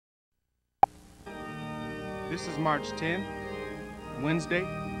This is March 10th, Wednesday,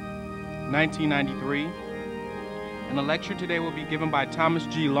 1993, and the lecture today will be given by Thomas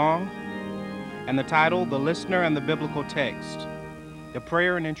G. Long, and the title, The Listener and the Biblical Text. The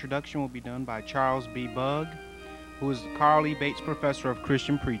prayer and introduction will be done by Charles B. Bugg, who is the Carl E. Bates Professor of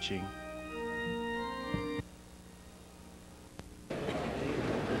Christian Preaching.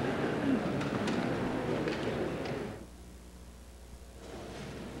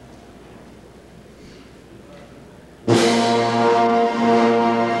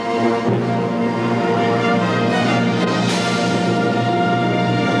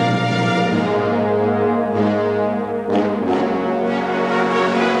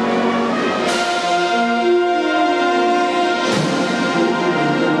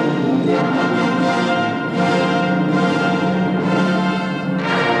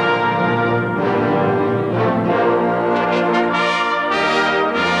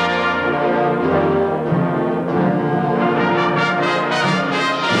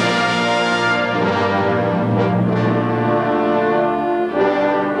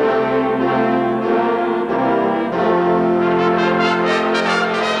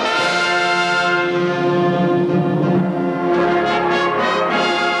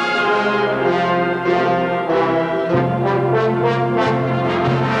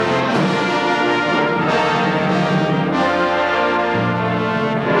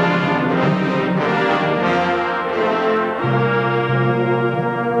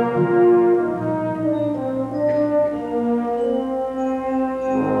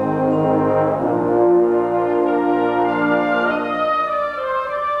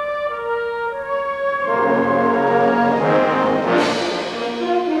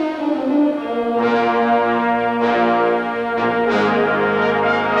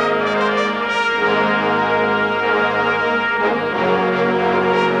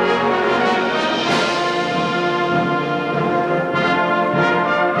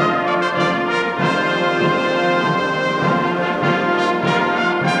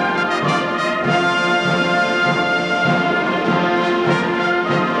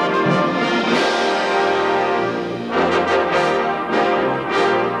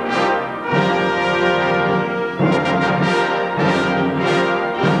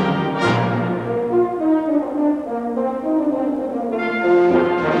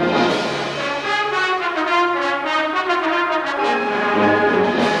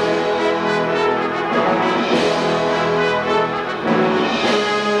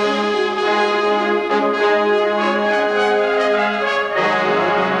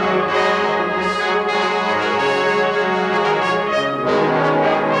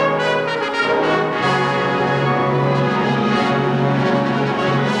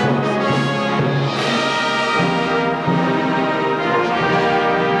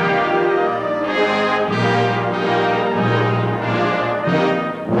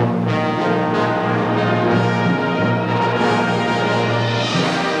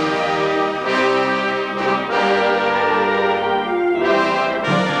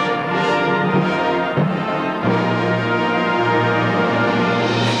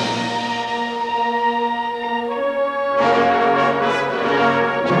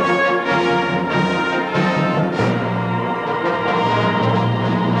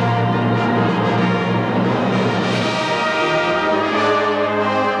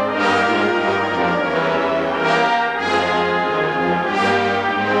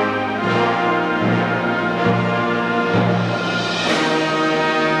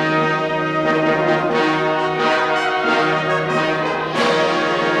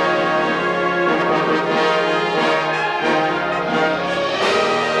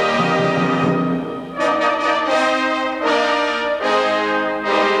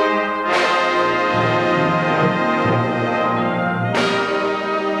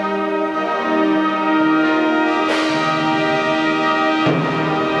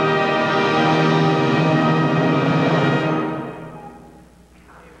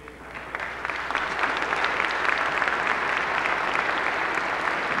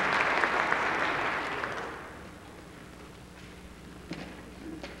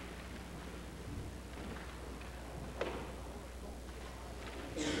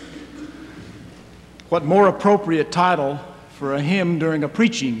 What more appropriate title for a hymn during a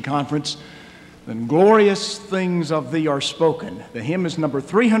preaching conference than Glorious Things of Thee Are Spoken? The hymn is number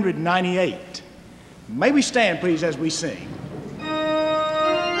 398. May we stand, please, as we sing.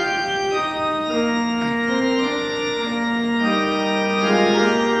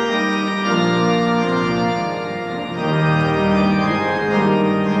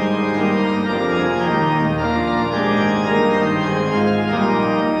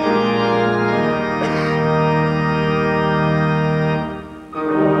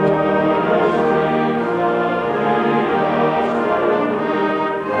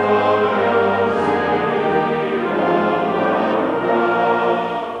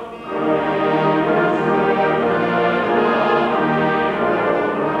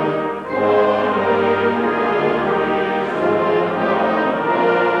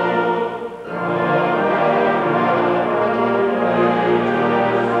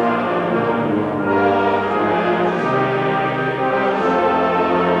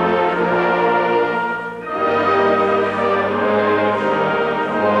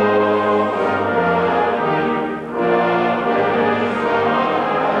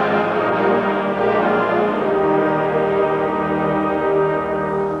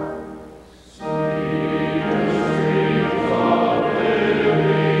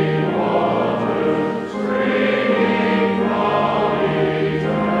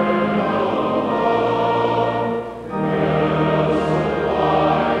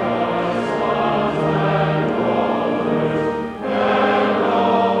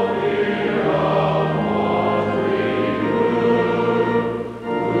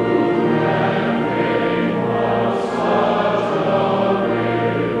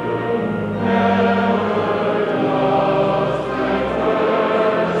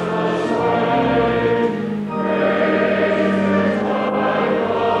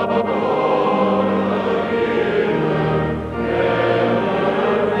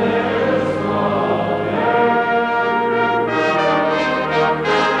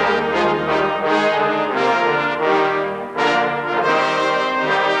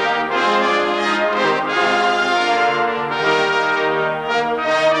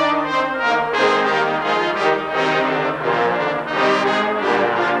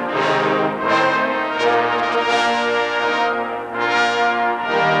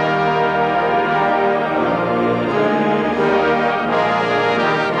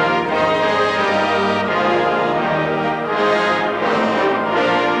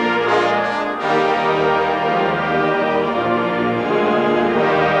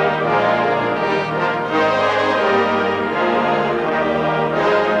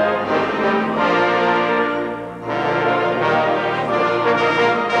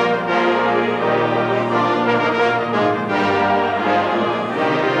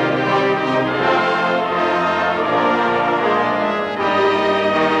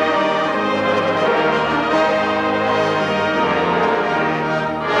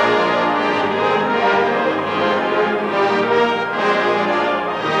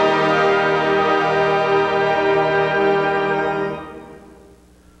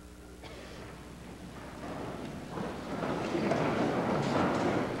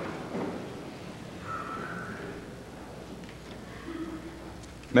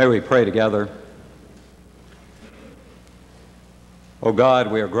 May we pray together. O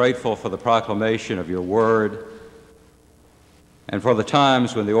God, we are grateful for the proclamation of your word and for the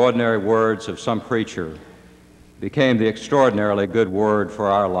times when the ordinary words of some preacher became the extraordinarily good word for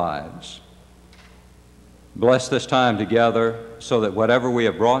our lives. Bless this time together so that whatever we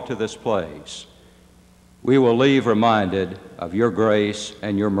have brought to this place, we will leave reminded of your grace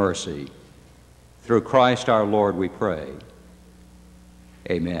and your mercy. Through Christ our Lord we pray.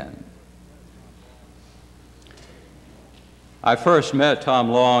 Amen. I first met Tom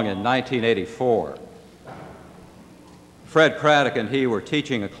Long in 1984. Fred Craddock and he were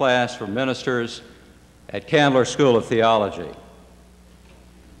teaching a class for ministers at Candler School of Theology.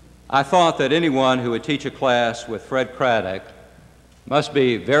 I thought that anyone who would teach a class with Fred Craddock must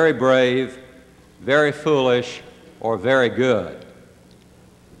be very brave, very foolish, or very good.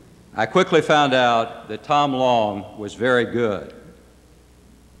 I quickly found out that Tom Long was very good.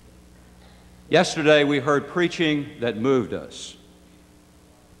 Yesterday we heard preaching that moved us.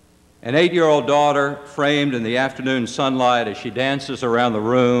 An 8-year-old daughter, framed in the afternoon sunlight as she dances around the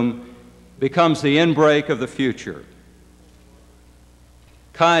room, becomes the inbreak of the future.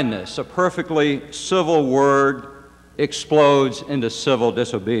 Kindness, a perfectly civil word, explodes into civil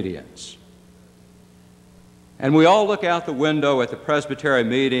disobedience. And we all look out the window at the presbytery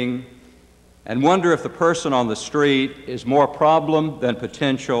meeting and wonder if the person on the street is more problem than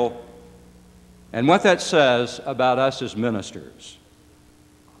potential, and what that says about us as ministers.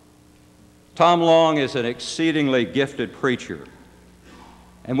 Tom Long is an exceedingly gifted preacher,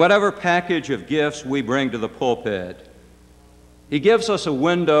 and whatever package of gifts we bring to the pulpit, he gives us a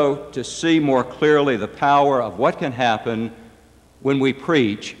window to see more clearly the power of what can happen when we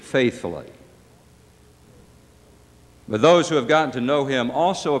preach faithfully. But those who have gotten to know him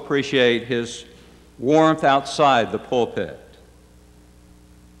also appreciate his warmth outside the pulpit.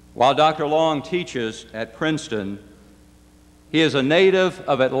 While Dr. Long teaches at Princeton, he is a native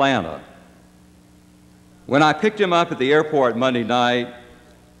of Atlanta. When I picked him up at the airport Monday night,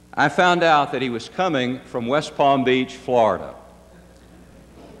 I found out that he was coming from West Palm Beach, Florida.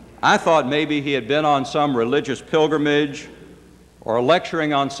 I thought maybe he had been on some religious pilgrimage or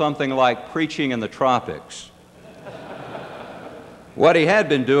lecturing on something like preaching in the tropics. What he had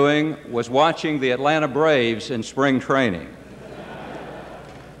been doing was watching the Atlanta Braves in spring training.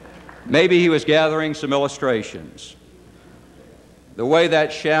 Maybe he was gathering some illustrations. The way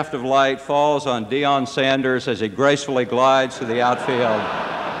that shaft of light falls on Deion Sanders as he gracefully glides to the outfield.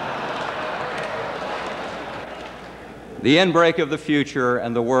 The inbreak of the future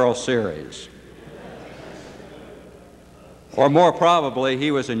and the World Series. Or more probably, he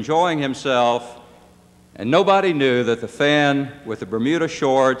was enjoying himself and nobody knew that the fan with the Bermuda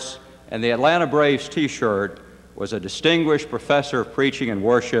shorts and the Atlanta Braves t-shirt was a distinguished professor of preaching and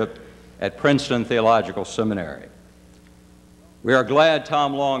worship at Princeton Theological Seminary. We are glad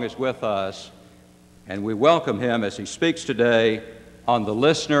Tom Long is with us, and we welcome him as he speaks today on the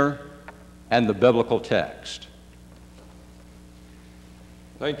listener and the biblical text.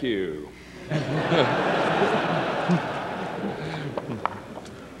 Thank you.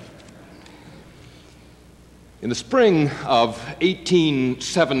 In the spring of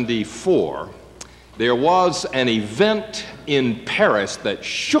 1874, there was an event in Paris that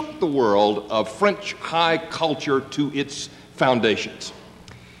shook the world of French high culture to its foundations.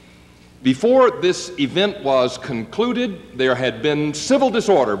 Before this event was concluded, there had been civil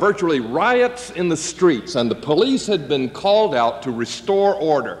disorder, virtually riots in the streets, and the police had been called out to restore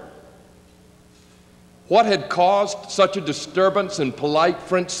order. What had caused such a disturbance in polite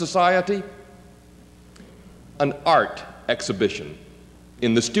French society? An art exhibition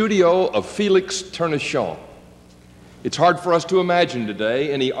in the studio of Félix Tournichon. It's hard for us to imagine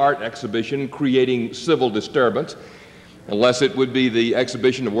today any art exhibition creating civil disturbance, unless it would be the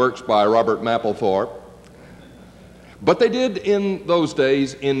exhibition of works by Robert Mapplethorpe. But they did in those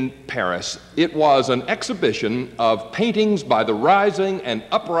days in Paris. It was an exhibition of paintings by the rising and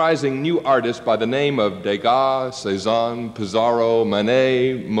uprising new artists by the name of Degas, Cézanne, Pissarro,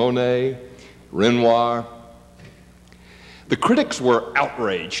 Manet, Monet, Renoir. The critics were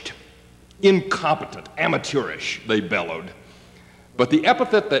outraged, incompetent, amateurish, they bellowed. But the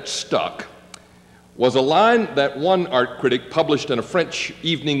epithet that stuck was a line that one art critic published in a French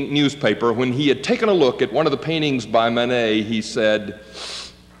evening newspaper. When he had taken a look at one of the paintings by Manet, he said,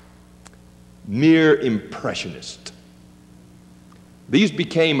 "Mere impressionist." These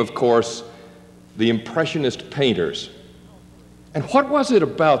became, of course, the Impressionist painters. And what was it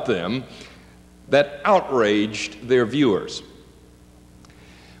about them that outraged their viewers?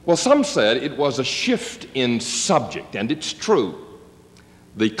 Well, some said it was a shift in subject, and it's true.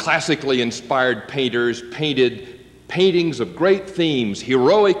 The classically inspired painters painted paintings of great themes,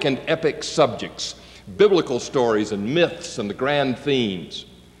 heroic and epic subjects, biblical stories and myths and the grand themes.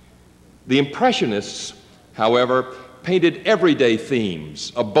 The Impressionists, however, painted everyday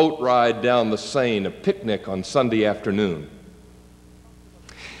themes, a boat ride down the Seine, a picnic on Sunday afternoon.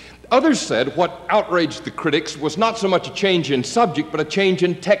 Others said what outraged the critics was not so much a change in subject, but a change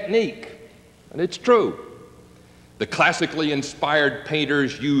in technique. And it's true. The classically inspired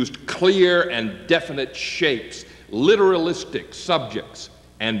painters used clear and definite shapes, literalistic subjects,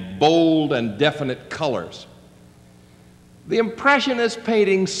 and bold and definite colors. The Impressionist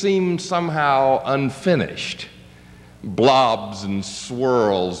paintings seemed somehow unfinished. Blobs and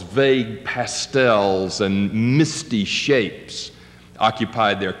swirls, vague pastels, and misty shapes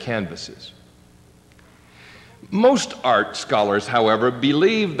occupied their canvases. Most art scholars, however,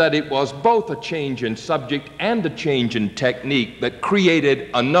 believe that it was both a change in subject and a change in technique that created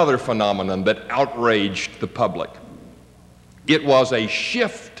another phenomenon that outraged the public. It was a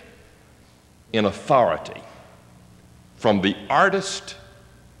shift in authority from the artist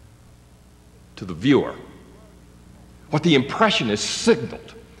to the viewer. What the Impressionists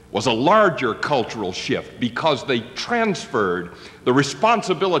signaled was a larger cultural shift because they transferred the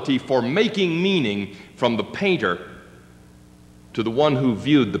responsibility for making meaning from the painter to the one who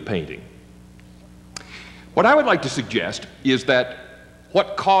viewed the painting. What I would like to suggest is that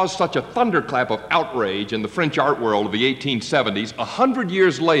what caused such a thunderclap of outrage in the French art world of the 1870s, 100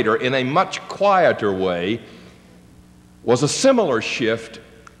 years later, in a much quieter way, was a similar shift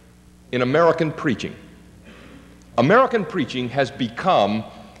in American preaching. American preaching has become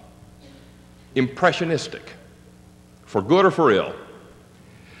impressionistic, for good or for ill.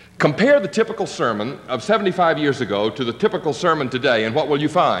 Compare the typical sermon of 75 years ago to the typical sermon today, and what will you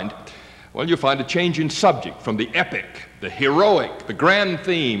find? Well, you'll find a change in subject from the epic, the heroic, the grand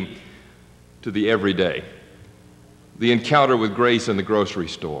theme, to the everyday. The encounter with grace in the grocery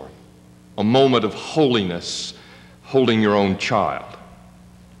store, a moment of holiness holding your own child.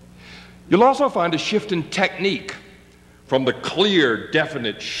 You'll also find a shift in technique from the clear,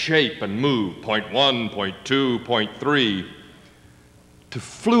 definite shape and move, point 1, point 2, point 3, to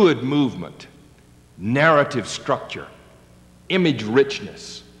fluid movement, narrative structure, image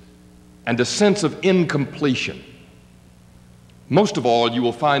richness, and a sense of incompletion. Most of all, you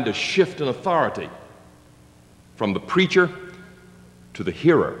will find a shift in authority from the preacher to the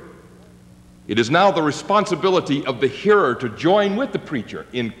hearer. It is now the responsibility of the hearer to join with the preacher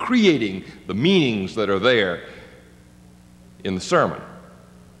in creating the meanings that are there in the sermon.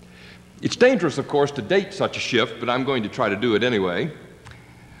 It's dangerous, of course, to date such a shift, but I'm going to try to do it anyway.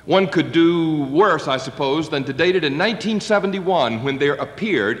 One could do worse, I suppose, than to date it in 1971 when there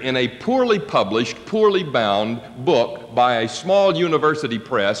appeared in a poorly published, poorly bound book by a small university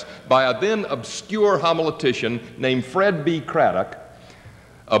press by a then obscure homiletician named Fred B. Craddock,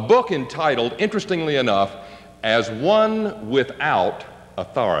 a book entitled, interestingly enough, As One Without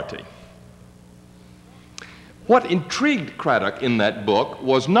Authority. What intrigued Craddock in that book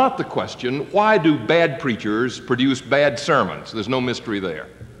was not the question, why do bad preachers produce bad sermons? There's no mystery there.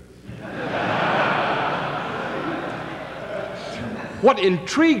 What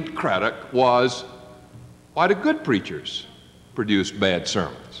intrigued Craddock was, why do good preachers produce bad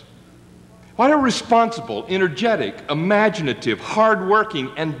sermons? Why do responsible, energetic, imaginative,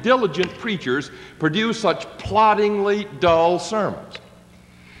 hard-working, and diligent preachers produce such ploddingly dull sermons?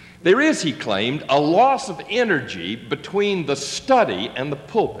 There is, he claimed, a loss of energy between the study and the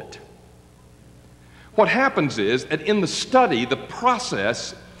pulpit. What happens is that in the study, the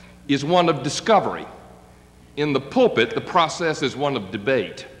process is one of discovery. In the pulpit, the process is one of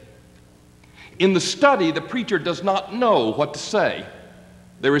debate. In the study, the preacher does not know what to say.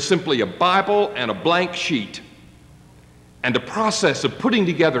 There is simply a Bible and a blank sheet, and a process of putting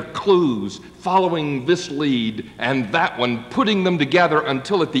together clues, following this lead and that one, putting them together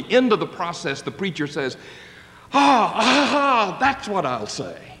until at the end of the process the preacher says, that's what I'll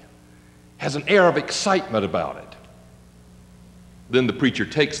say. Has an air of excitement about it. Then the preacher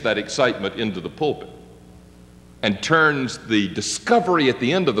takes that excitement into the pulpit and turns the discovery at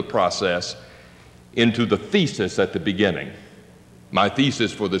the end of the process into the thesis at the beginning. My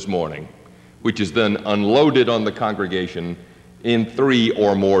thesis for this morning, which is then unloaded on the congregation in 3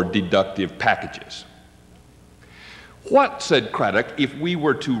 or more deductive packages. What, said Craddock, if we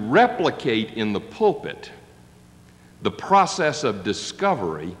were to replicate in the pulpit the process of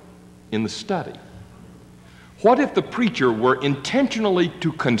discovery in the study? What if the preacher were intentionally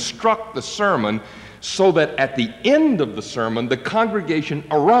to construct the sermon so that at the end of the sermon the congregation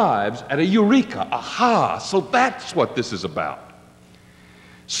arrives at a eureka, aha, so that's what this is about?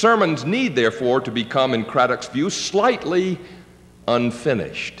 Sermons need, therefore, to become, in Craddock's view, slightly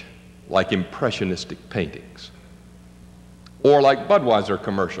unfinished, like impressionistic paintings, or like Budweiser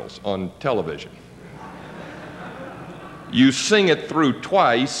commercials on television. You sing it through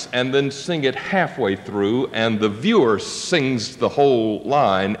twice and then sing it halfway through, and the viewer sings the whole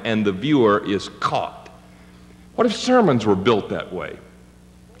line and the viewer is caught. What if sermons were built that way?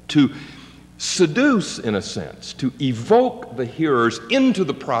 To seduce, in a sense, to evoke the hearers into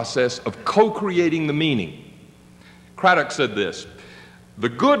the process of co-creating the meaning. Craddock said this: "The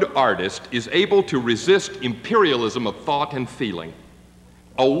good artist is able to resist imperialism of thought and feeling.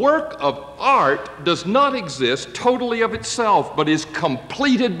 A work of art does not exist totally of itself, but is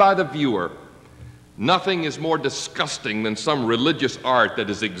completed by the viewer. Nothing is more disgusting than some religious art that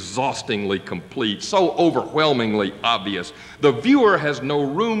is exhaustingly complete, so overwhelmingly obvious. The viewer has no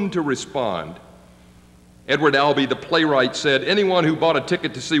room to respond." Edward Albee, the playwright, said anyone who bought a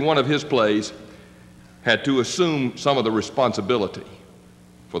ticket to see one of his plays had to assume some of the responsibility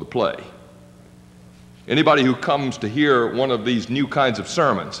for the play. Anybody who comes to hear one of these new kinds of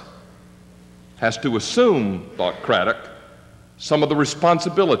sermons has to assume, thought Craddock, some of the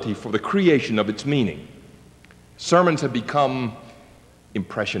responsibility for the creation of its meaning. Sermons have become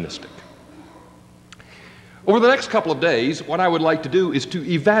impressionistic. Over the next couple of days, what I would like to do is to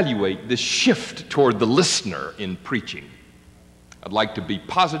evaluate this shift toward the listener in preaching. I'd like to be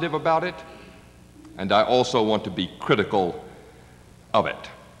positive about it, and I also want to be critical of it.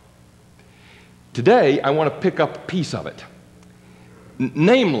 Today, I want to pick up a piece of it,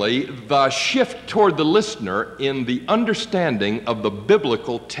 namely the shift toward the listener in the understanding of the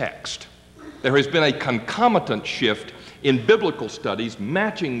biblical text. There has been a concomitant shift in biblical studies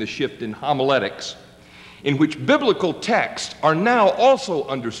matching the shift in homiletics, in which biblical texts are now also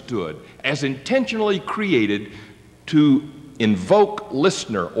understood as intentionally created to invoke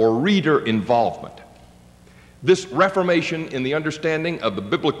listener or reader involvement. This reformation in the understanding of the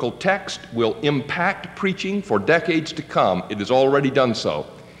biblical text will impact preaching for decades to come. It has already done so.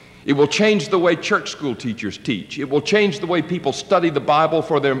 It will change the way church school teachers teach. It will change the way people study the Bible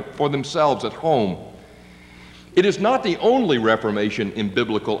for themselves at home. It is not the only reformation in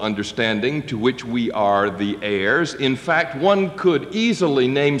biblical understanding to which we are the heirs. In fact, one could easily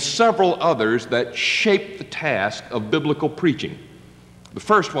name several others that shape the task of biblical preaching. The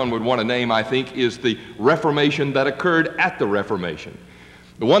first one we'd want to name, I think, is the Reformation that occurred at the Reformation,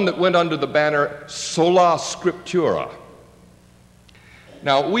 the one that went under the banner Sola Scriptura.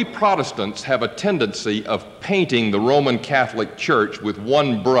 Now, we Protestants have a tendency of painting the Roman Catholic Church with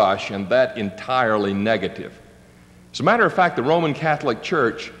one brush, and that entirely negative. As a matter of fact, the Roman Catholic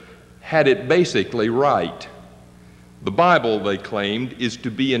Church had it basically right. The Bible, they claimed, is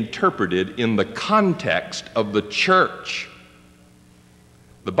to be interpreted in the context of the church.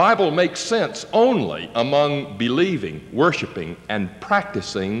 The Bible makes sense only among believing, worshiping, and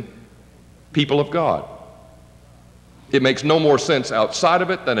practicing people of God. It makes no more sense outside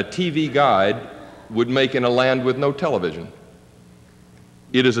of it than a TV guide would make in a land with no television.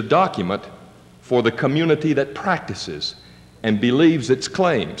 It is a document for the community that practices and believes its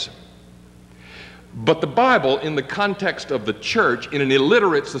claims. But the Bible, in the context of the church, in an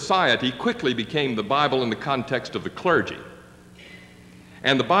illiterate society, quickly became the Bible in the context of the clergy.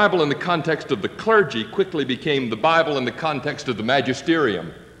 And the Bible in the context of the clergy quickly became the Bible in the context of the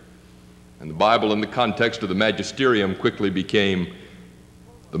magisterium. And the Bible in the context of the magisterium quickly became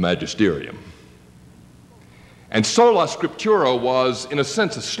the magisterium. And Sola Scriptura was, in a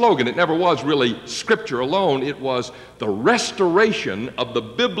sense, a slogan. It never was really Scripture alone. It was the restoration of the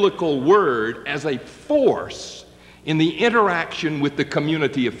biblical word as a force in the interaction with the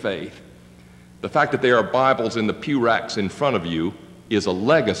community of faith. The fact that there are Bibles in the pew racks in front of you is a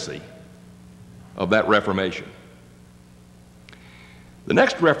legacy of that Reformation. The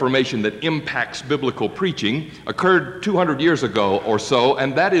next Reformation that impacts biblical preaching occurred 200 years ago or so,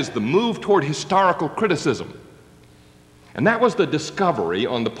 and that is the move toward historical criticism. And that was the discovery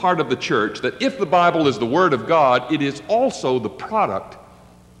on the part of the church that if the Bible is the Word of God, it is also the product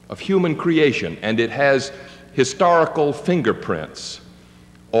of human creation, and it has historical fingerprints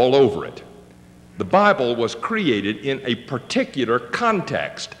all over it. The Bible was created in a particular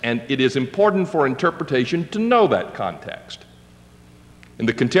context, and it is important for interpretation to know that context. In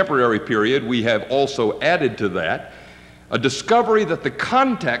the contemporary period, we have also added to that a discovery that the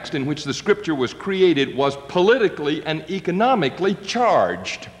context in which the Scripture was created was politically and economically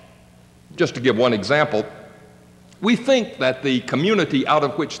charged. Just to give one example, we think that the community out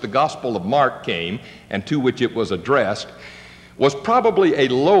of which the Gospel of Mark came and to which it was addressed was probably a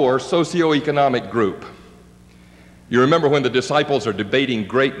lower socioeconomic group. You remember when the disciples are debating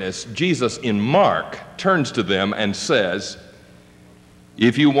greatness, Jesus in Mark turns to them and says,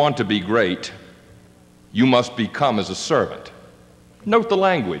 "If you want to be great, you must become as a servant." Note the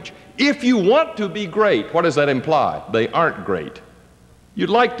language. If you want to be great, what does that imply? They aren't great. You'd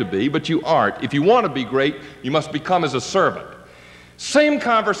like to be, but you aren't. If you want to be great, you must become as a servant. Same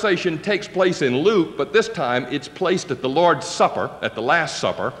conversation takes place in Luke, but this time it's placed at the Lord's Supper, at the Last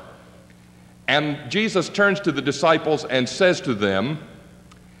Supper. And Jesus turns to the disciples and says to them,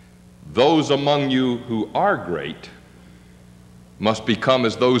 "Those among you who are great must become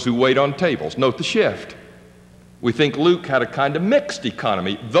as those who wait on tables." Note the shift. We think Luke had a kind of mixed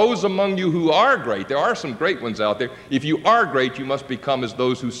economy. Those among you who are great, there are some great ones out there. If you are great, you must become as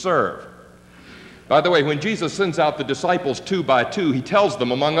those who serve. By the way, when Jesus sends out the disciples 2 by 2, he tells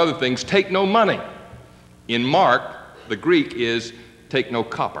them, among other things, take no money. In Mark, the Greek is take no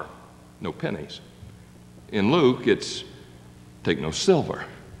copper, no pennies. In Luke, it's take no silver.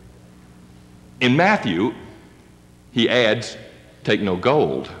 In Matthew, he adds, take no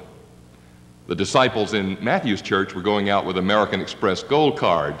gold. The disciples in Matthew's church were going out with American Express gold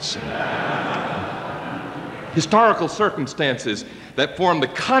cards. Historical circumstances that form the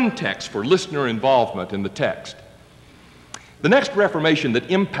context for listener involvement in the text. The next Reformation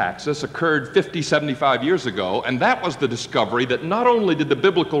that impacts us occurred 50, 75 years ago, and that was the discovery that not only did the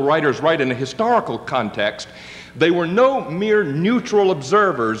biblical writers write in a historical context, they were no mere neutral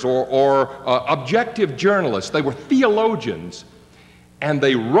observers or objective journalists. They were theologians, and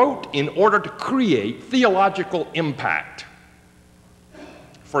they wrote in order to create theological impact.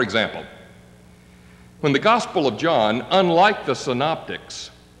 For example, when the Gospel of John, unlike the synoptics,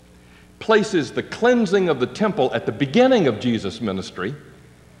 places the cleansing of the temple at the beginning of Jesus' ministry,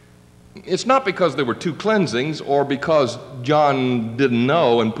 it's not because there were 2 cleansings or because John didn't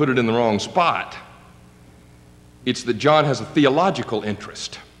know and put it in the wrong spot. It's that John has a theological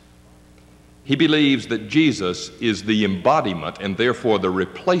interest. He believes that Jesus is the embodiment and therefore the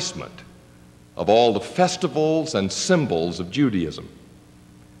replacement of all the festivals and symbols of Judaism.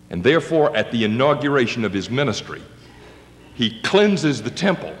 And therefore, at the inauguration of his ministry, he cleanses the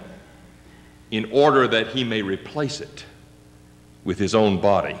temple in order that he may replace it with his own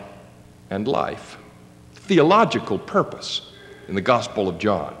body and life. Theological purpose in the Gospel of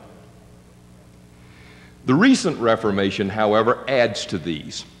John. The recent Reformation, however, adds to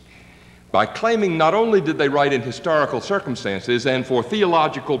these by claiming not only did they write in historical circumstances and for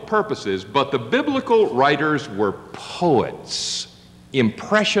theological purposes, but the biblical writers were poets,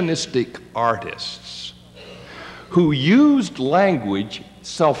 impressionistic artists, who used language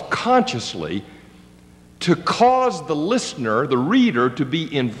self-consciously to cause the listener, the reader, to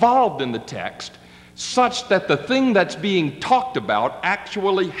be involved in the text such that the thing that's being talked about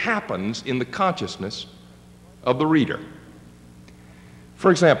actually happens in the consciousness of the reader.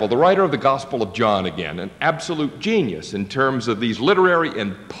 For example, the writer of the Gospel of John, again, an absolute genius in terms of these literary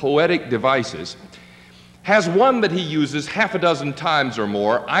and poetic devices, has one that he uses half a dozen times or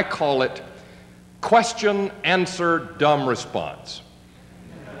more. I call it question, answer, dumb response.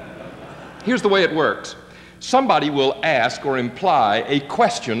 Here's the way it works. Somebody will ask or imply a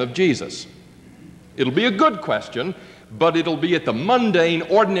question of Jesus. It'll be a good question, but it'll be at the mundane,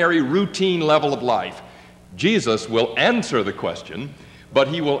 ordinary, routine level of life. Jesus will answer the question, but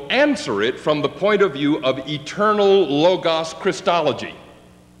he will answer it from the point of view of eternal Logos Christology,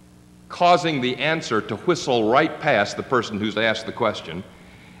 causing the answer to whistle right past the person who's asked the question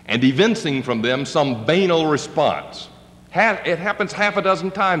and evincing from them some banal response. It happens half a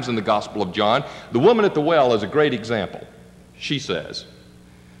dozen times in the Gospel of John. The woman at the well is a great example. She says,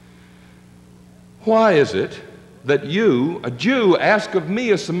 "Why is it that you, a Jew, ask of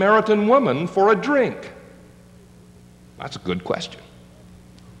me, a Samaritan woman, for a drink?" That's a good question.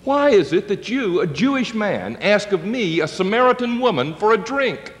 Why is it that you, a Jewish man, ask of me, a Samaritan woman, for a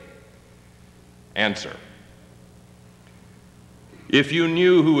drink? Answer. If you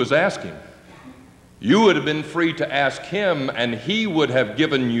knew who was asking, you would have been free to ask him, and he would have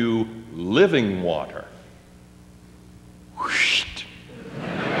given you living water.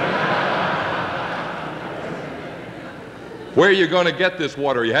 Where are you going to get this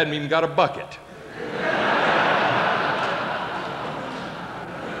water? You hadn't even got a bucket.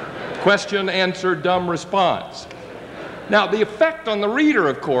 Question, answer, dumb response. Now, the effect on the reader,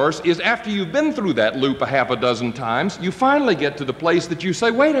 of course, is after you've been through that loop a half a dozen times, you finally get to the place that you say,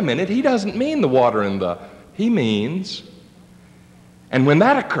 wait a minute, he doesn't mean the water in the, he means. And when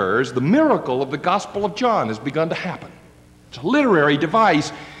that occurs, the miracle of the Gospel of John has begun to happen. It's a literary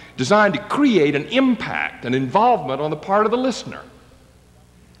device designed to create an impact, an involvement on the part of the listener.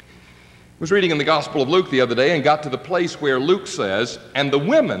 was reading in the Gospel of Luke the other day and got to the place where Luke says, "And the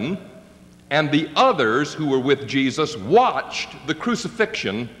women and the others who were with Jesus watched the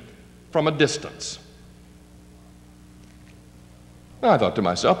crucifixion from a distance." I thought to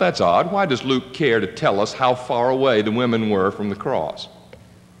myself, that's odd. Why does Luke care to tell us how far away the women were from the cross?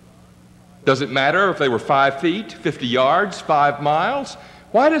 Does it matter if they were 5 feet, 50 yards, 5 miles?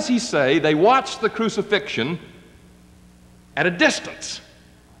 Why does he say they watched the crucifixion at a distance?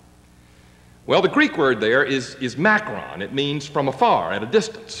 Well, the Greek word there is makron. It means from afar, at a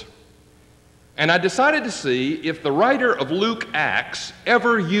distance. And I decided to see if the writer of Luke Acts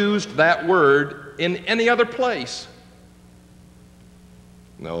ever used that word in any other place.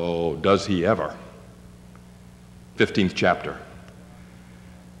 No, does he ever? 15th chapter.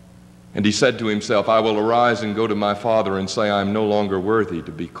 "And he said to himself, I will arise and go to my father and say, I am no longer worthy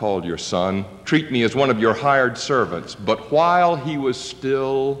to be called your son. Treat me as one of your hired servants. But while he was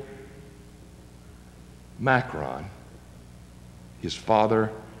still makron, his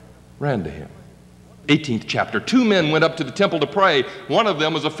father ran to him." 18th chapter. 2 men went up to the temple to pray. One of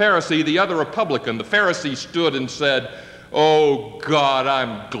them was a Pharisee, the other a publican. The Pharisee stood and said, "Oh God,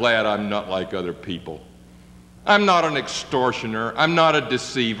 I'm glad I'm not like other people. I'm not an extortioner. I'm not a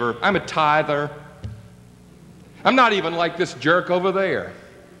deceiver. I'm a tither. I'm not even like this jerk over there."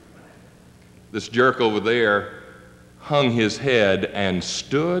 This jerk over there hung his head and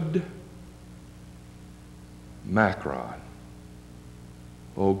stood makron.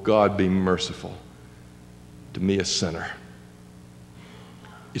 "Oh God, be merciful to me, a sinner."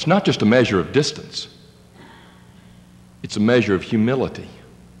 It's not just a measure of distance. It's a measure of humility.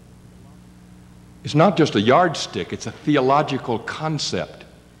 It's not just a yardstick, it's a theological concept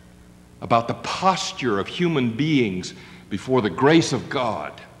about the posture of human beings before the grace of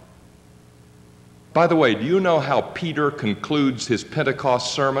God. By the way, do you know how Peter concludes his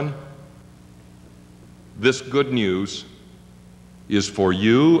Pentecost sermon? "This good news is for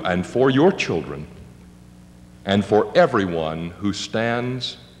you and for your children and for everyone who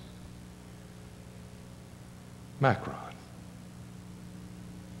stands makron."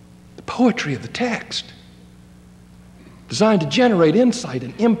 The poetry of the text, designed to generate insight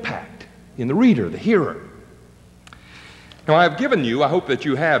and impact in the reader, the hearer. Now, I've given you, I hope that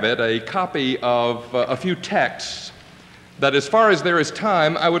you have it, a copy of a few texts that, as far as there is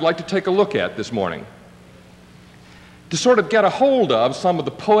time, I would like to take a look at this morning, to sort of get a hold of some of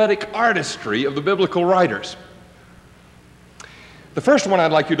the poetic artistry of the biblical writers. The first one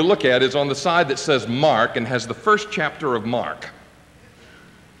I'd like you to look at is on the side that says Mark and has the first chapter of Mark.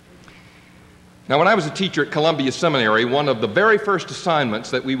 Now, when I was a teacher at Columbia Seminary, one of the very first assignments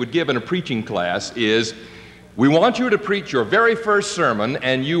that we would give in a preaching class is, we want you to preach your very first sermon,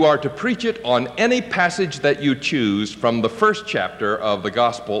 and you are to preach it on any passage that you choose from the first chapter of the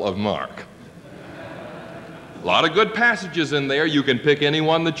Gospel of Mark. A lot of good passages in there. You can pick any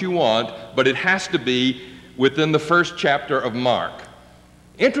one that you want, but it has to be within the first chapter of Mark.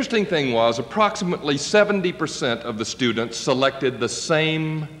 Interesting thing was, approximately 70% of the students selected the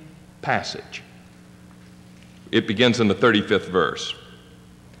same passage. It begins in the 35th verse.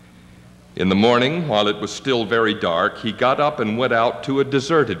 "In the morning, while it was still very dark, he got up and went out to a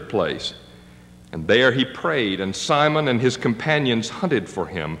deserted place. And there he prayed, and Simon and his companions hunted for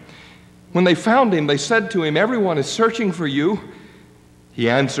him. When they found him, they said to him, 'Everyone is searching for you.' He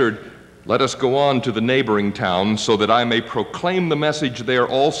answered, 'Let us go on to the neighboring town, so that I may proclaim the message there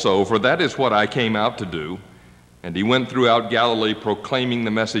also, for that is what I came out to do.' And he went throughout Galilee, proclaiming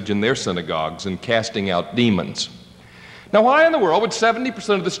the message in their synagogues and casting out demons." Now, why in the world would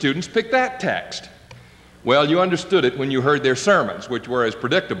 70% of the students pick that text? Well, you understood it when you heard their sermons, which were as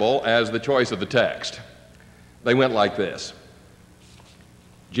predictable as the choice of the text. They went like this.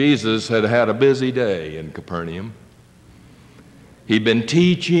 Jesus had had a busy day in Capernaum. He'd been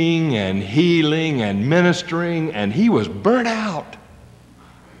teaching and healing and ministering, and he was burnt out.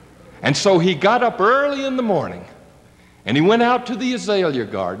 And so he got up early in the morning, and he went out to the azalea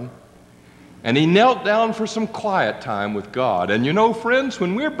garden, and he knelt down for some quiet time with God. And you know, friends,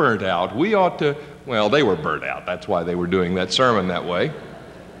 when we're burnt out, we ought to, well, they were burnt out. That's why they were doing that sermon that way.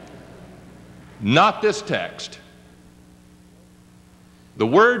 Not this text. The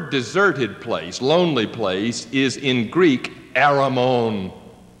word deserted place, lonely place, is in Greek aramon.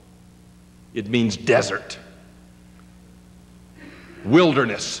 It means desert,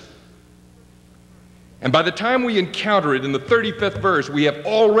 wilderness. And by the time we encounter it in the 35th verse, we have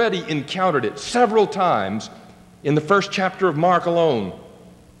already encountered it several times in the first chapter of Mark alone.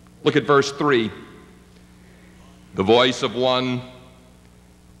 Look at verse 3. "The voice of one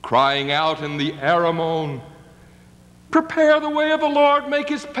crying out in the aramon, Prepare the way of the Lord, make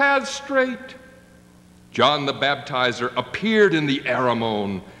his paths straight. John the Baptizer appeared in the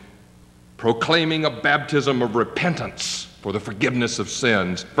Aramon, proclaiming a baptism of repentance for the forgiveness of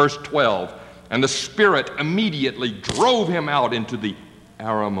sins. Verse 12, and the Spirit immediately drove him out into the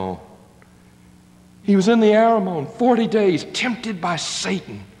Aramon. He was in the Aramon 40 days, tempted by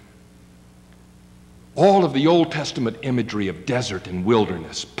Satan. All of the Old Testament imagery of desert and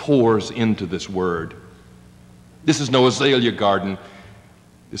wilderness pours into this word. This is no azalea garden.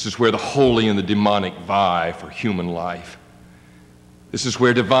 This is where the holy and the demonic vie for human life. This is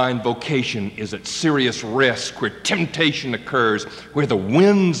where divine vocation is at serious risk, where temptation occurs, where the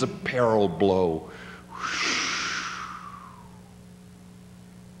winds of peril blow.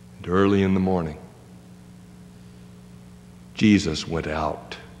 And early in the morning, Jesus went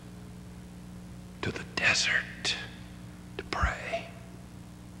out to the desert to pray.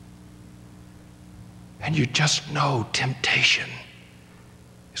 And you just know temptation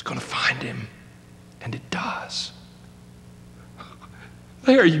is going to find him, and it does.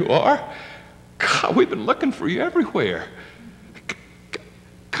 There you are. God, we've been looking for you everywhere.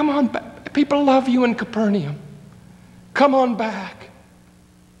 Come on back. People love you in Capernaum. Come on back.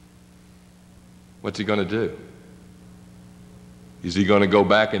 What's he going to do? Is he going to go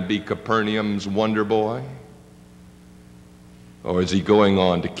back and be Capernaum's wonder boy? Or is he going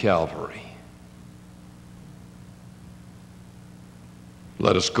on to Calvary?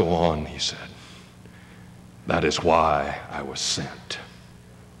 Let us go on, he said. That is why I was sent.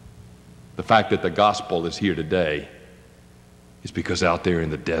 The fact that the gospel is here today is because out there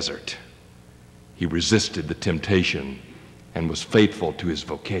in the desert, he resisted the temptation and was faithful to his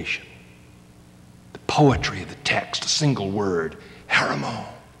vocation. The poetry of the text, a single word, Aramon.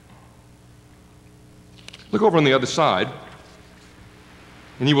 Look over on the other side,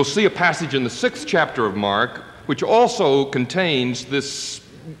 and you will see a passage in the 6th chapter of Mark, which also contains this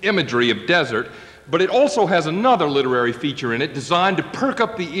imagery of desert, but it also has another literary feature in it designed to perk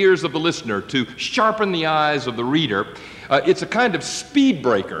up the ears of the listener, to sharpen the eyes of the reader. It's a kind of speed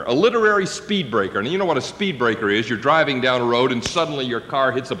breaker, a literary speed breaker. And you know what a speed breaker is. You're driving down a road and suddenly your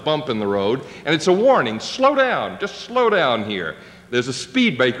car hits a bump in the road, and it's a warning. Slow down, just slow down here. There's a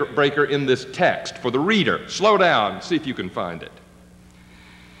speed breaker in this text for the reader. Slow down, see if you can find it.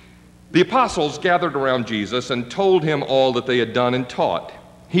 The apostles gathered around Jesus and told him all that they had done and taught.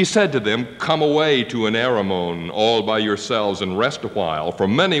 He said to them, "Come away to an Aramon all by yourselves and rest a while, for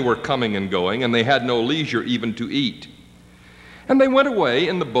many were coming and going, and they had no leisure even to eat." And they went away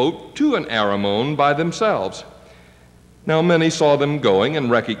in the boat to an Aramon by themselves. Now many saw them going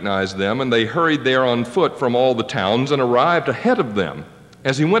and recognized them, and they hurried there on foot from all the towns and arrived ahead of them.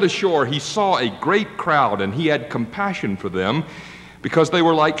 As he went ashore, he saw a great crowd, and he had compassion for them, because they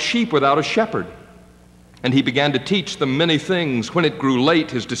were like sheep without a shepherd. And he began to teach them many things. When it grew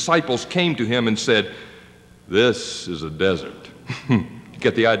late, his disciples came to him and said, "This is a desert."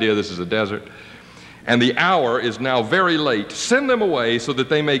 Get the idea, this is a desert? "And the hour is now very late. Send them away so that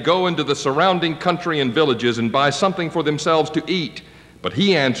they may go into the surrounding country and villages and buy something for themselves to eat." But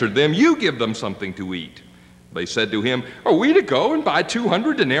he answered them, "You give them something to eat." They said to him, "Are we to go and buy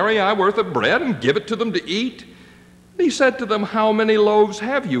 200 denarii worth of bread and give it to them to eat?" He said to them, "How many loaves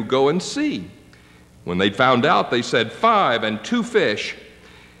have you? Go and see." When they found out, they said, 5 and 2 fish.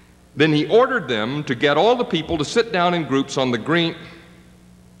 Then he ordered them to get all the people to sit down in groups on the green.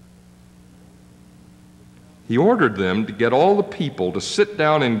 He ordered them to get all the people to sit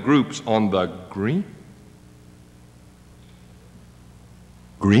down in groups on the green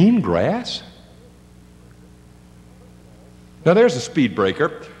grass? Now there's a speed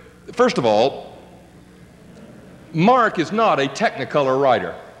breaker. First of all, Mark is not a Technicolor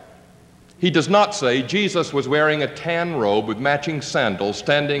writer. He does not say Jesus was wearing a tan robe with matching sandals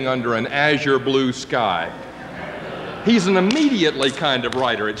standing under an azure blue sky. He's an immediately kind of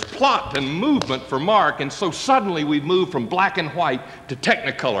writer. It's plot and movement for Mark, and so suddenly we've moved from black and white to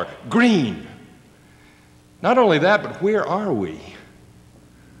Technicolor, green. Not only that, but where are we?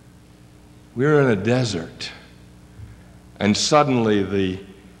 We're in a desert, and suddenly the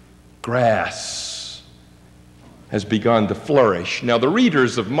grass has begun to flourish. Now, the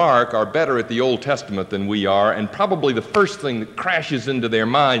readers of Mark are better at the Old Testament than we are, and probably the first thing that crashes into their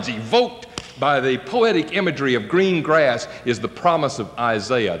minds, evoked by the poetic imagery of green grass, is the promise of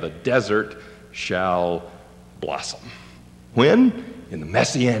Isaiah, the desert shall blossom. When? In the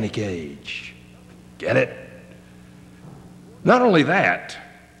Messianic age. Get it? Not only that,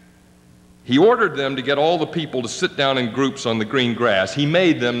 he ordered them to get all the people to sit down in groups on the green grass. He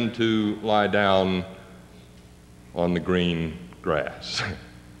made them to lie down on the green grass.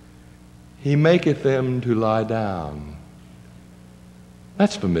 He maketh them to lie down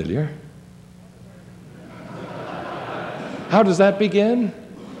That's familiar. How does that begin?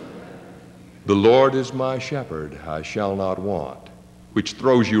 The Lord is my shepherd, I shall not want, which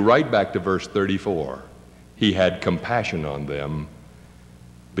throws you right back to verse 34. He had compassion on them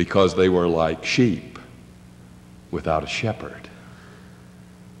because they were like sheep without a shepherd.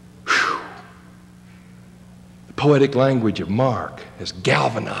 Whew. The poetic language of Mark has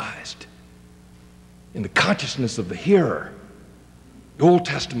galvanized in the consciousness of the hearer the Old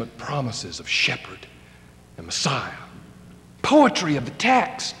Testament promises of shepherd and Messiah. Poetry of the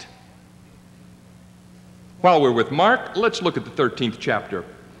text. While we're with Mark, let's look at the 13th chapter.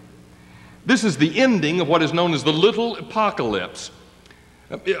 This is the ending of what is known as the Little Apocalypse,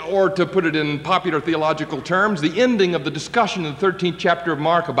 or to put it in popular theological terms, the ending of the discussion in the 13th chapter of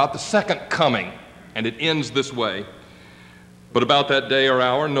Mark about the second coming. And it ends this way. But about that day or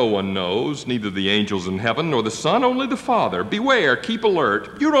hour no one knows, neither the angels in heaven nor the Son, only the Father. Beware, keep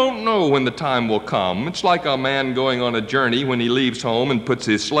alert. You don't know when the time will come. It's like a man going on a journey when he leaves home and puts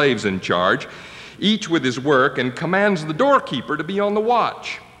his slaves in charge, each with his work, and commands the doorkeeper to be on the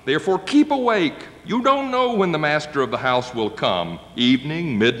watch. Therefore keep awake. You don't know when the master of the house will come,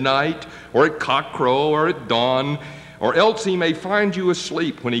 evening, midnight, or at cockcrow, or at dawn, or else he may find you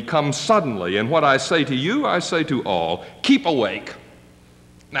asleep when he comes suddenly. And what I say to you, I say to all, keep awake.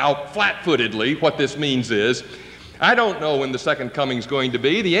 Now, flat-footedly, what this means is, I don't know when the second coming is going to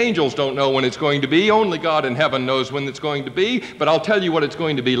be. The angels don't know when it's going to be. Only God in heaven knows when it's going to be. But I'll tell you what it's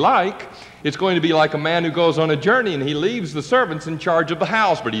going to be like. It's going to be like a man who goes on a journey and he leaves the servants in charge of the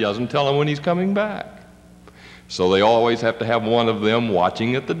house, but he doesn't tell them when he's coming back. So they always have to have one of them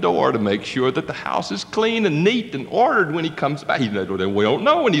watching at the door to make sure that the house is clean and neat and ordered when he comes back. We don't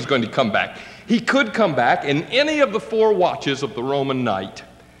know when he's going to come back. He could come back in any of the 4 watches of the Roman night.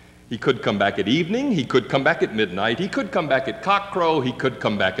 He could come back at evening, he could come back at midnight, he could come back at cockcrow, he could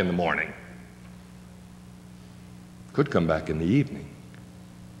come back in the morning. Could come back in the evening.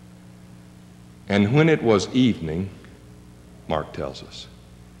 And when it was evening, Mark tells us,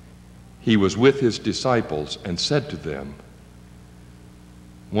 he was with his disciples and said to them,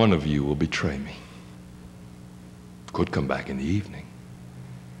 one of you will betray me. Could come back in the evening.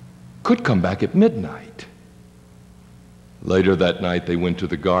 Could come back at midnight. Later that night they went to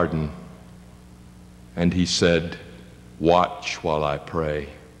the garden, and he said, watch while I pray.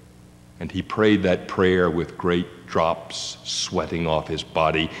 And he prayed that prayer with great drops sweating off his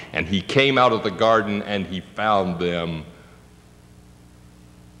body. And he came out of the garden and he found them.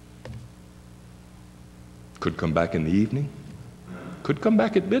 Could come back in the evening. Could come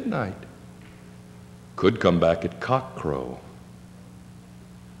back at midnight. Could come back at cockcrow.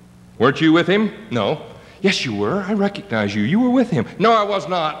 Weren't you with him? No. Yes, you were. I recognize you. You were with him. No, I was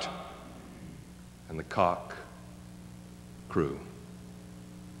not. And the cock crew.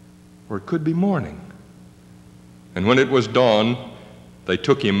 Or it could be morning. And when it was dawn, they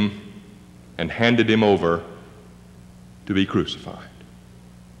took him and handed him over to be crucified.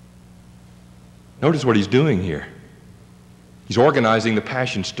 Notice what he's doing here. He's organizing the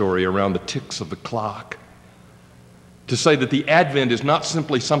Passion story around the ticks of the clock. To say that the Advent is not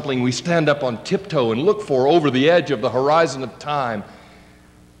simply something we stand up on tiptoe and look for over the edge of the horizon of time,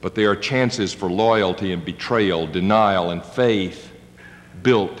 but there are chances for loyalty and betrayal, denial and faith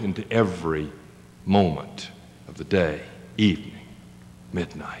built into every moment of the day, evening,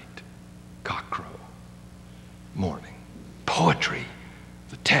 midnight, cockcrow, morning. Poetry,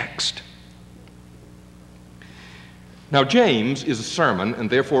 the text. Now, James is a sermon, and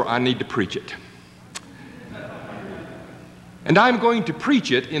therefore I need to preach it. And I'm going to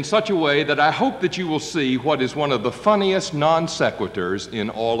preach it in such a way that I hope that you will see what is one of the funniest non sequiturs in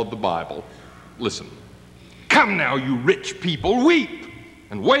all of the Bible. Listen. Come now, you rich people, weep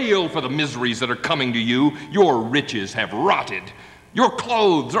and wail for the miseries that are coming to you. Your riches have rotted. Your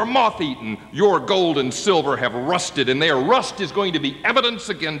clothes are moth-eaten. Your gold and silver have rusted, and their rust is going to be evidence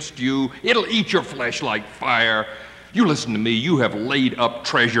against you. It'll eat your flesh like fire. You listen to me. You have laid up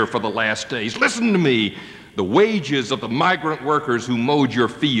treasure for the last days. Listen to me. The wages of the migrant workers who mowed your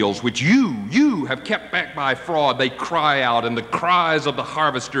fields, which you have kept back by fraud, they cry out, and the cries of the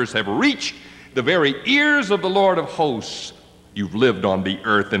harvesters have reached the very ears of the Lord of hosts. You've lived on the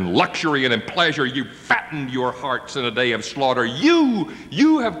earth in luxury and in pleasure. You've fattened your hearts in a day of slaughter.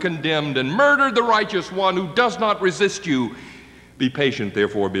 You have condemned and murdered the righteous one who does not resist you. Be patient,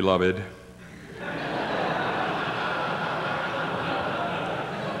 therefore, beloved.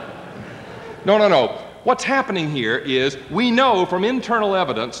 No. What's happening here is we know from internal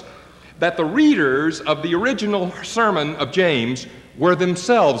evidence that the readers of the original sermon of James were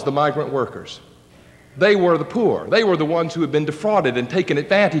themselves the migrant workers. They were the poor. They were the ones who had been defrauded and taken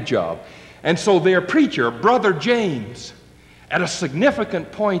advantage of. And so their preacher, Brother James, at a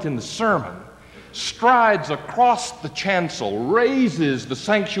significant point in the sermon, strides across the chancel, raises the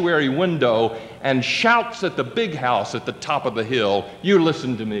sanctuary window, and shouts at the big house at the top of the hill, "You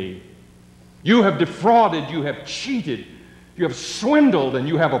listen to me. You have defrauded, you have cheated, you have swindled, and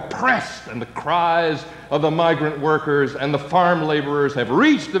you have oppressed, and the cries of the migrant workers and the farm laborers have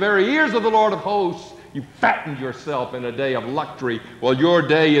reached the very ears of the Lord of hosts. You fattened yourself in a day of luxury. Well, your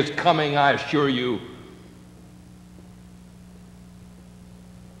day is coming, I assure you.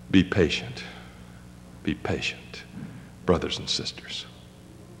 Be patient. Be patient, brothers and sisters."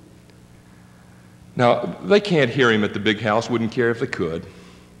 Now, they can't hear him at the big house, wouldn't care if they could.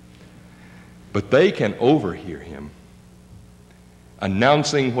 But they can overhear him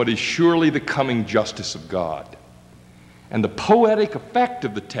announcing what is surely the coming justice of God. And the poetic effect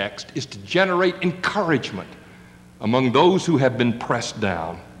of the text is to generate encouragement among those who have been pressed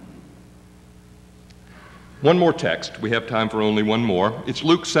down. One more text. We have time for only one more. It's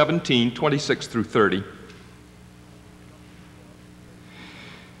Luke 17, 26 through 30.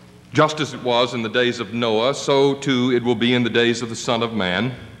 "Just as it was in the days of Noah, so too it will be in the days of the Son of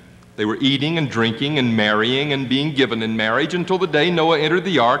Man. They were eating and drinking and marrying and being given in marriage until the day Noah entered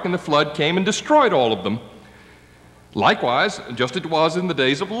the ark and the flood came and destroyed all of them. Likewise, just as it was in the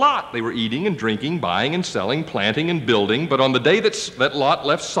days of Lot, they were eating and drinking, buying and selling, planting and building. But on the day that Lot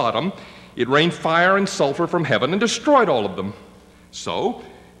left Sodom, it rained fire and sulfur from heaven and destroyed all of them. So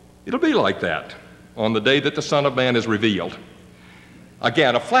it'll be like that on the day that the Son of Man is revealed."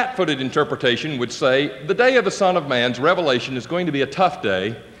 Again, a flat-footed interpretation would say the day of the Son of Man's revelation is going to be a tough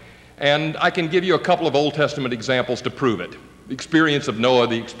day, and I can give you a couple of Old Testament examples to prove it. The experience of Noah,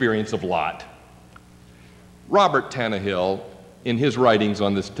 the experience of Lot. Robert Tannehill, in his writings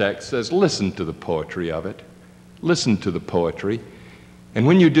on this text, says, listen to the poetry of it. Listen to the poetry. And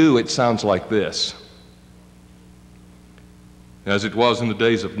when you do, it sounds like this. "As it was in the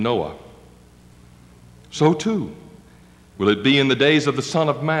days of Noah, so too will it be in the days of the Son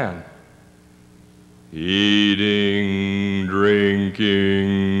of Man. Eating,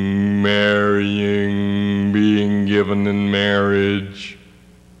 drinking, marrying, being given in marriage."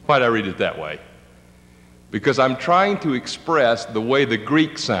 Why'd I read it that way? Because I'm trying to express the way the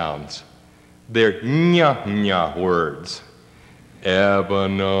Greek sounds. They're nya words.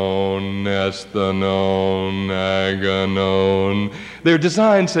 Ebanon, estanon, aganon. They're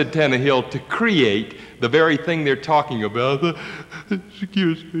designed, said Tannehill, to create the very thing they're talking about, the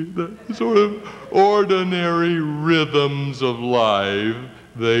sort of ordinary rhythms of life.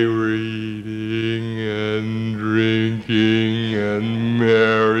 They were eating and drinking and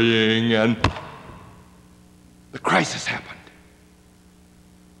marrying, and the crisis happened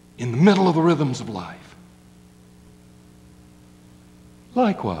in the middle of the rhythms of life.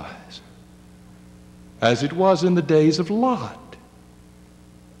 Likewise, as it was in the days of Lot.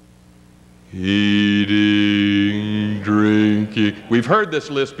 Eating, drinking. We've heard this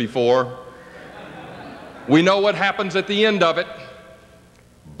list before. We know what happens at the end of it.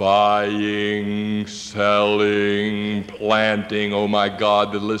 Buying, selling, planting. Oh my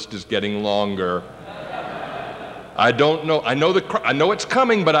God, the list is getting longer. I don't know. I know it's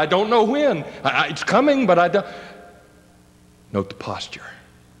coming, but I don't know when. It's coming, but I don't. Note the posture.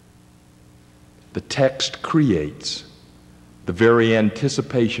 The text creates the very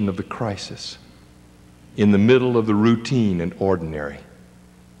anticipation of the crisis in the middle of the routine and ordinary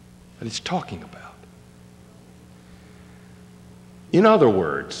that it's talking about. In other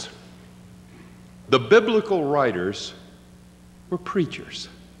words, the biblical writers were preachers,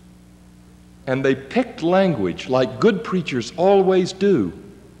 and they picked language like good preachers always do,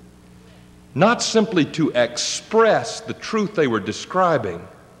 not simply to express the truth they were describing,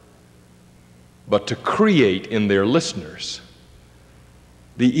 but to create in their listeners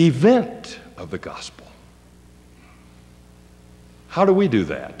the event of the gospel. How do we do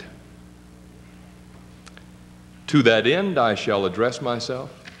that? To that end, I shall address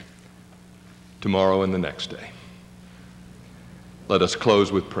myself tomorrow and the next day. Let us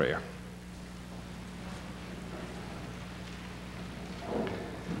close with prayer.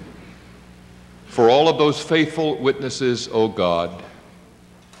 For all of those faithful witnesses, O God,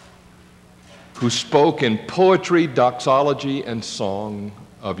 who spoke in poetry, doxology, and song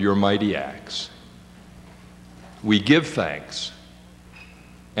of your mighty acts, we give thanks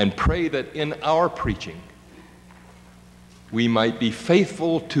and pray that in our preaching we might be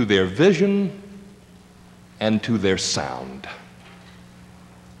faithful to their vision and to their sound.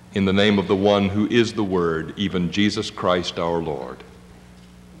 In the name of the one who is the Word, even Jesus Christ our Lord.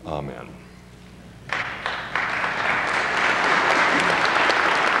 Amen.